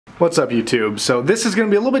What's up, YouTube? So this is going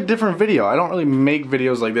to be a little bit different video. I don't really make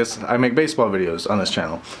videos like this. I make baseball videos on this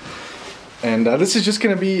channel. And this is just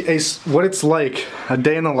going to be what it's like, a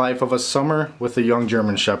day in the life of a summer with a young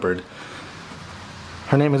German Shepherd.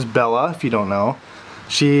 Her name is Bella, if you don't know.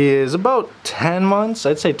 She is about 10 months,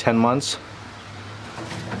 I'd say 10 months.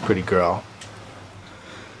 Pretty girl.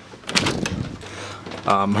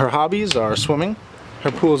 Her hobbies are swimming.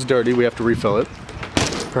 Her pool's dirty, we have to refill it.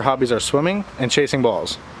 Her hobbies are swimming and chasing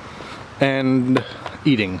balls. And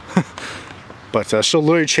eating. But she'll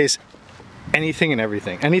literally chase anything and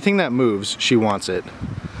everything. Anything that moves, she wants it.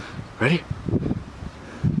 Ready?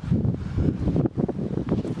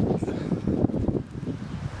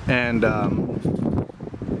 And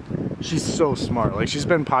she's so smart. Like, she's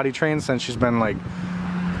been potty trained since she's been like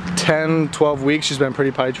 10, 12 weeks. She's been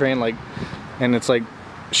pretty potty trained, like, and it's like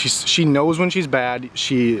she knows when she's bad.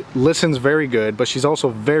 She listens very good, but she's also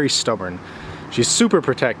very stubborn. She's super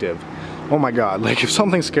protective. Oh my god, like, if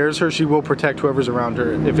something scares her, she will protect whoever's around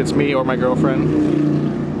her. If it's me or my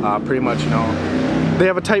girlfriend, pretty much, you know. They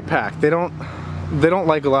have a tight pack. They don't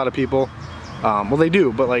like a lot of people. Well, they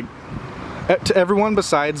do, but like, to everyone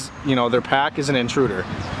besides, you know, their pack is an intruder.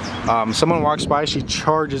 Someone walks by, she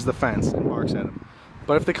charges the fence and barks at them.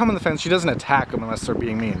 But if they come in the fence, she doesn't attack them unless they're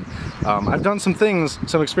being mean. I've done some experience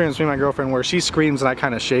with me and my girlfriend where she screams and I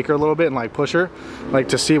kind of shake her a little bit and like push her, like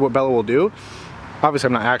to see what Bella will do. Obviously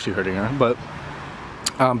I'm not actually hurting her, but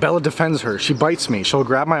Bella defends her. She bites me. She'll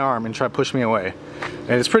grab my arm and try to push me away.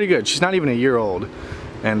 And it's pretty good. She's not even a year old.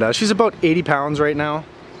 And she's about 80 pounds right now.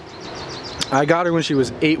 I got her when she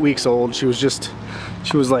was 8 weeks old. She was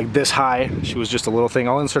like this high. She was just a little thing.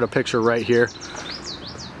 I'll insert a picture right here.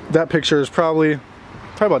 That picture is probably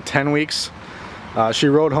about 10 weeks. She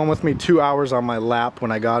rode home with me 2 hours on my lap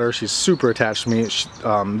when I got her. She's super attached to me.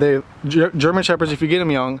 German Shepherds, if you get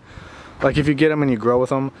them young, like if you get them and you grow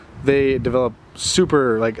with them, they develop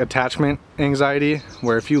super like attachment anxiety,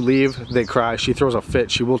 where if you leave, they cry. She throws a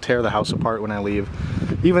fit. She will tear the house apart when I leave.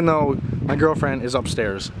 Even though my girlfriend is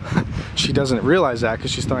upstairs. She doesn't realize that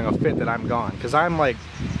because she's throwing a fit that I'm gone. Because I'm like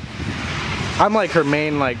her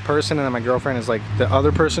main like person, and then my girlfriend is like the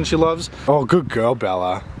other person she loves. Oh, good girl,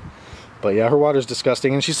 Bella. But yeah, her water's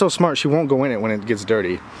disgusting, and she's so smart, she won't go in it when it gets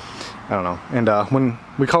dirty. I don't know. And when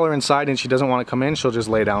we call her inside and she doesn't want to come in, she'll just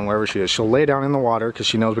lay down wherever she is. She'll lay down in the water because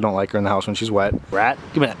she knows we don't like her in the house when she's wet. Rat,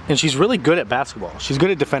 give me that. And she's really good at basketball. She's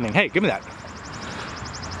good at defending. Hey, give me that.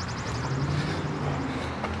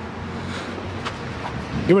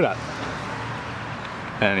 Give me that.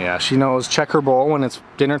 And yeah, she knows check her bowl when it's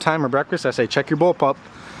dinner time or breakfast. I say check your bowl, pup,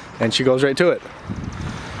 and she goes right to it.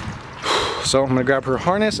 So I'm gonna grab her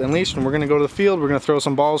harness and leash, and we're gonna go to the field. We're gonna throw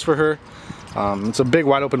some balls for her. It's a big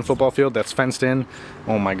wide open football field that's fenced in.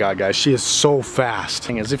 Oh my god, guys, she is so fast.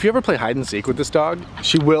 Thing is, if you ever play hide and seek with this dog,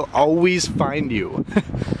 she will always find you.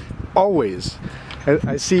 Always.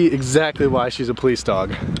 I see exactly why she's a police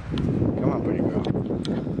dog. Come on, pretty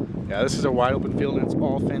girl. Yeah, this is a wide open field and it's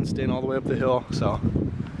all fenced in all the way up the hill, so.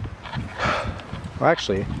 Well,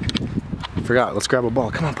 actually, I forgot. Let's grab a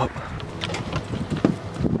ball. Come on, pup.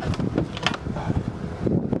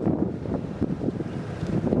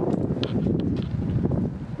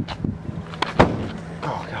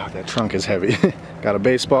 That trunk is heavy. Got a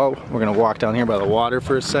baseball. We're gonna walk down here by the water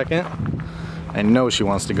for a second. I know she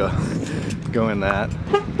wants to go in that.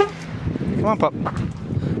 Come on, pup.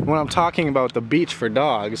 When I'm talking about the beach for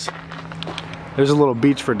dogs, there's a little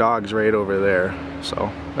beach for dogs right over there.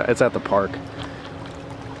 So it's at the park.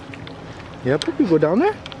 Yeah, pup, you go down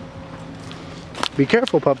there. Be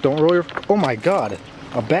careful, pup. Don't roll your. Oh my god,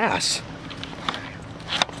 a bass.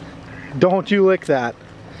 Don't you lick that.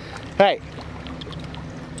 Hey.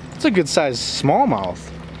 It's a good sized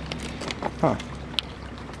smallmouth. Huh.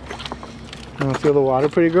 You wanna feel the water,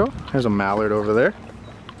 pretty girl? There's a mallard over there.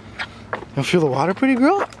 You wanna feel the water, pretty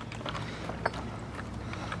girl?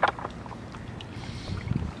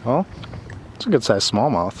 Oh, it's a good sized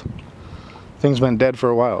smallmouth. Thing's been dead for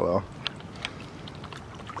a while though.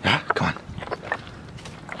 Ah, come on.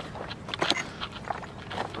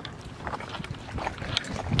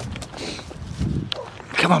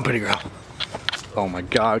 Come on, pretty girl. Oh my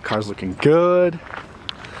god, car's looking good.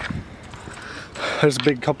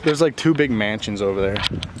 There's like 2 big mansions over there,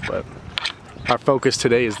 but our focus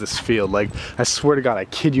today is this field. Like, I swear to god, I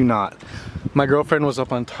kid you not, my girlfriend was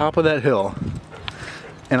up on top of that hill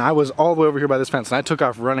and I was all the way over here by this fence, and I took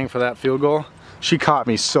off running for that field goal. She caught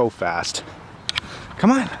me so fast.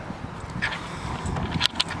 Come on.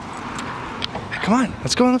 Come on,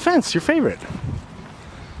 let's go on the fence, your favorite.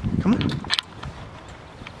 Come on.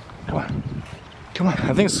 Come on. Come on,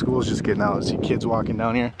 I think school's just getting out. I see kids walking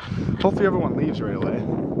down here. Hopefully everyone leaves right away.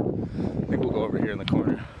 I think we'll go over here in the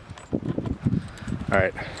corner. All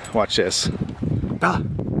right, watch this. Bella.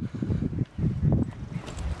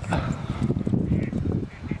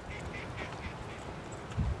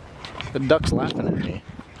 The duck's laughing at me.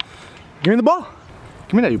 Give me the ball.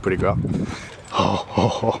 Give me that, you pretty girl.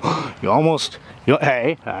 Oh, you almost,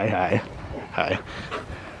 hey, hi.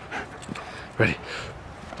 Ready.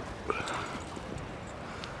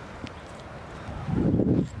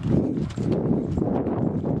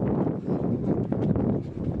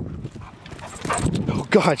 Oh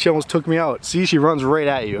God, she almost took me out. See, she runs right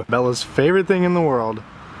at you. Bella's favorite thing in the world,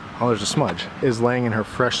 oh, there's a smudge, is laying in her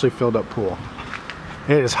freshly filled up pool.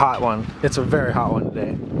 It is a hot one. It's a very hot one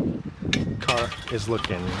today. Car is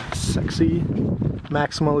looking sexy.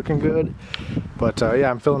 Maxima looking good. But yeah,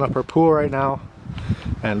 I'm filling up her pool right now.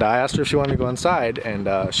 And I asked her if she wanted to go inside,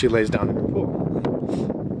 and she lays down in her pool.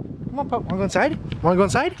 Come on, pup, wanna go inside? Wanna go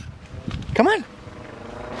inside? Come on.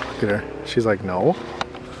 Look at her. She's like, no.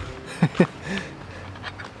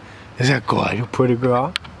 Is that good, you pretty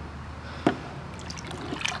girl?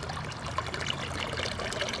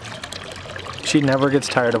 She never gets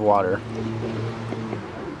tired of water.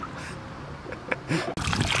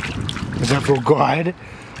 Does that feel good?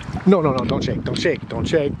 No, don't shake, don't shake, don't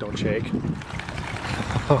shake, don't shake.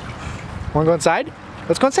 Wanna go inside?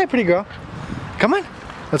 Let's go inside, pretty girl. Come on,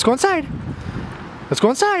 let's go inside. Let's go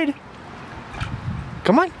inside.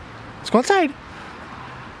 Come on, let's go inside.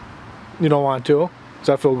 You don't want to? Does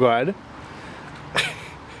that feel good?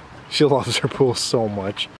 She loves her pool so much.